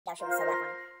That shit was so funny.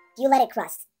 Do you let it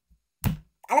crust?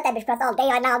 I let that bitch crust all day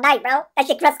and all night, bro. That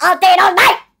shit crust all day and all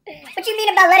night! What you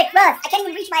mean about let it crust? I can't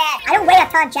even reach my ass. I don't weigh a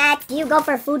ton, chat. Do you go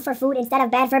for food instead of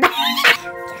bad for bad?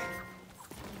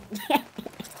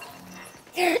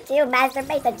 Do you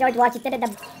masturbate to George Washington in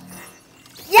the...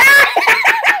 Yeah!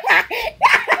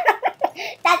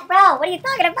 That's bro, what are you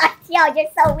talking about? Yo, you're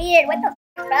so weird. What the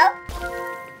f, bro?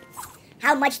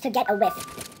 How much to get a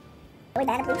whiff? Wait,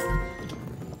 Anna, please.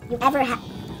 You ever have...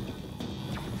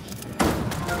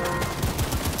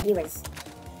 Viewers,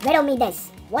 riddle me this.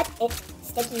 What is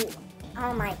sticky...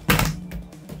 Oh my...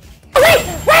 Wait,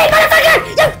 motherfucker!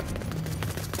 You...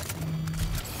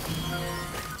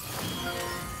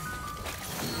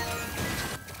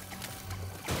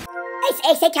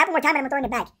 Hey, say cap one more time and I'm throwing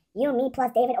it back. You, me,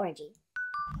 plus David, Orangey.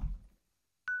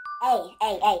 Hey.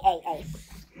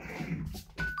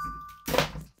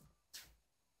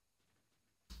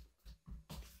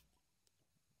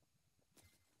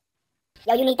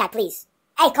 Yo, you need that, please.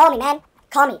 Hey, call me, man.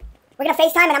 Call me. We're gonna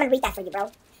FaceTime and I'm gonna read that for you, bro.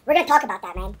 We're gonna talk about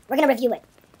that, man. We're gonna review it.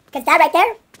 Cause that right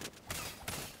there...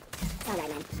 It's alright,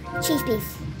 man. Cheese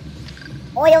beef.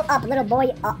 Oil up, little boy.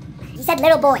 He said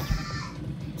little boy.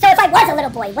 So if I was a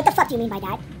little boy, what the fuck do you mean by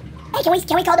that? Hey, can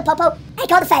we call the popo? Hey,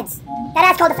 call the feds. That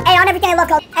ass called the... Hey, on everything I love,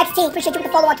 called XT. Appreciate you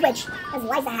with the follow on Twitch. That's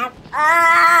life I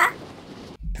have.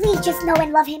 Please just know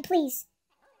and love him, please.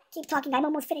 Keep talking. I'm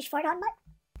almost finished for it on my...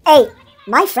 Hey,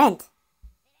 my friend.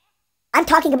 I'm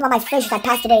talking about my fish that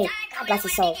passed today. God bless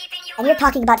his soul. And you're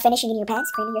talking about finishing in your pants,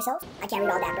 creaming yourself? I can't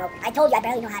read all that, bro. I told you I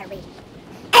barely know how to read.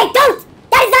 Hey, don't!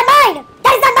 That is not mine!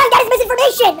 That is not mine! That is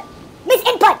misinformation!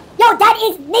 Misinput! Yo, that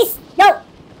is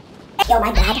Yo,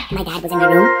 my dad was in my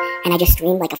room, and I just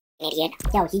streamed like a idiot.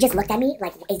 Yo, he just looked at me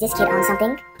like, is this kid on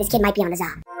something? This kid might be on the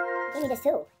Zah. Give me this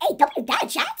too. Hey, W Dad,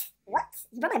 chat? What?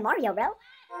 You brought my Mario, bro.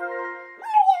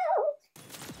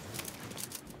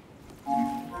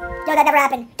 Yo, that never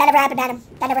happened. Adam.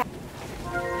 That never happened.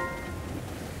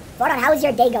 Hold on, how is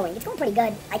your day going? It's going pretty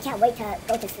good. I can't wait to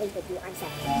go to sleep with you on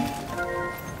set.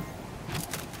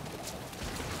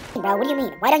 Bro, what do you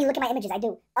mean? Why don't you look at my images? I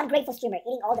do. Ungrateful streamer,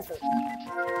 eating all the food.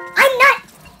 I'm not!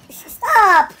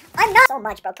 Stop! I'm not so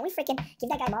much, bro. Can we freaking give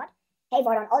that guy mod? Hey,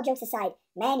 Vordon, all jokes aside,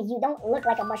 man, you don't look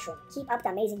like a mushroom. Keep up the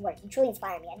amazing work. You truly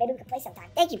inspire me, and maybe we can play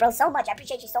sometime. Thank you, bro, so much. I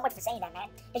appreciate you so much for saying that, man.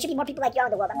 There should be more people like you in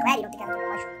the world. I'm glad you don't think I'm a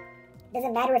mushroom.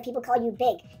 Doesn't matter if people call you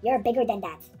big. You're bigger than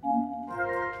that.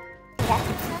 Yeah?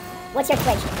 What's your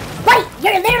Twitch? Wait!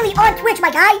 You're literally on Twitch,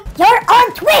 my guy! You're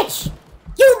on Twitch!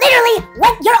 You literally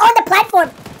you're on the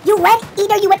platform!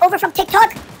 Either you went over from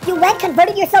TikTok, you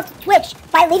converted yourself to Twitch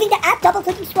by leaving the app,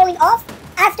 double-clicking, scrolling off,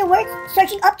 afterwards,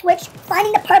 searching up Twitch,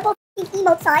 finding the purple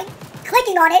emote sign,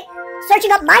 clicking on it,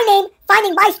 searching up my name,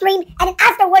 finding my stream, and then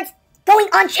afterwards, going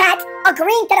on chat,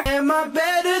 agreeing to the... Am I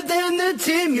better than the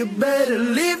team? You better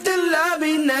leave the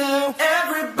lobby now.